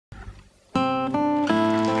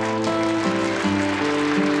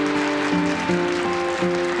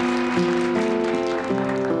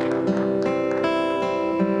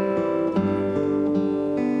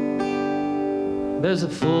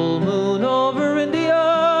There's a full moon over India,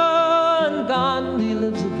 and Gandhi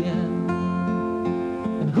lives again.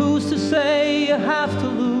 And who's to say you have to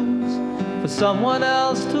lose for someone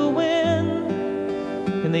else to win?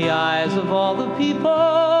 In the eyes of all the people,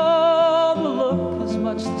 the look is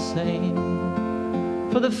much the same.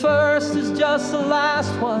 For the first is just the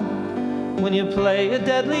last one when you play a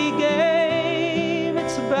deadly game.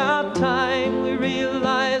 It's about time we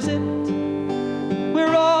realize it.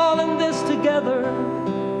 We're all in this together.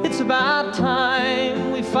 It's about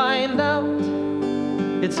time we find out.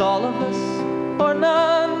 It's all of us or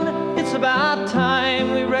none. It's about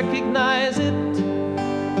time we recognize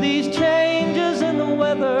it. These changes in the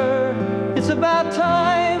weather. It's about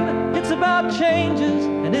time. It's about changes,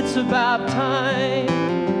 and it's about time.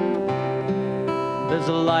 There's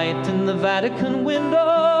a light in the Vatican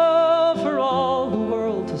window for all the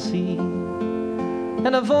world to see.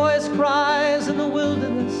 And a voice cries in the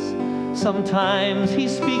wilderness, sometimes he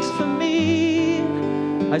speaks for me.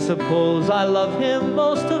 I suppose I love him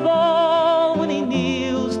most of all when he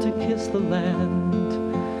kneels to kiss the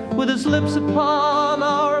land. With his lips upon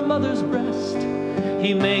our mother's breast,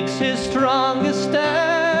 he makes his strongest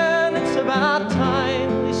stand. It's about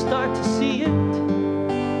time we start to see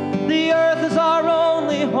it. The earth is our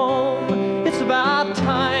only home. It's about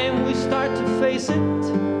time we start to face it.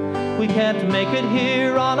 We can't make it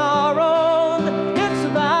here on our own. It's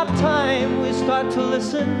about time we start to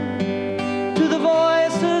listen to the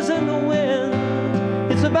voices in the wind.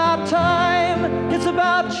 It's about time, it's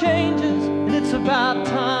about changes, and it's about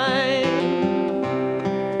time.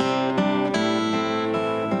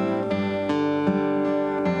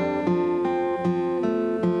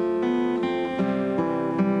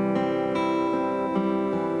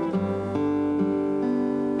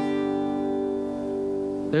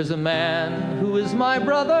 There's a man who is my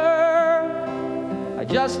brother. I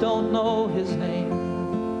just don't know his name.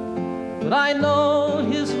 But I know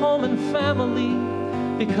his home and family,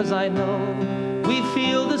 because I know we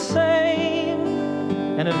feel the same.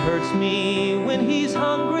 And it hurts me when he's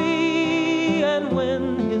hungry and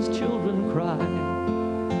when his children cry.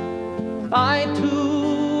 I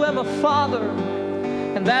too am a father,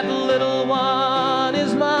 and that little one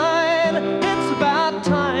is mine. It's about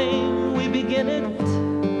time we begin it,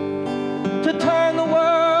 to turn the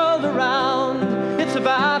world around. It's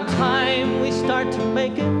about time we start to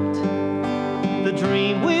make it the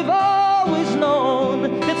dream we've always known.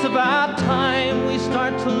 It's about time we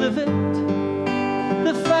start to live it,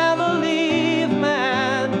 the family of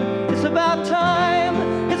man. It's about time,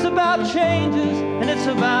 it's about changes, and it's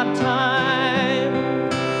about time.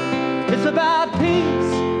 It's about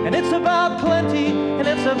peace, and it's about plenty, and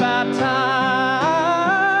it's about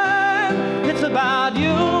time. It's about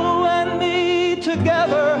you and me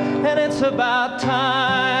together, and it's about time.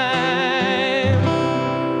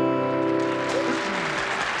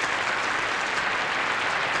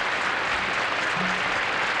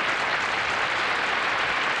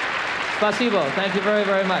 Spasibo, thank you very,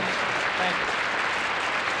 very much. Thank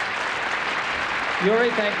you.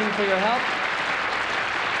 Yuri, thank you for your help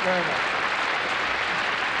very much.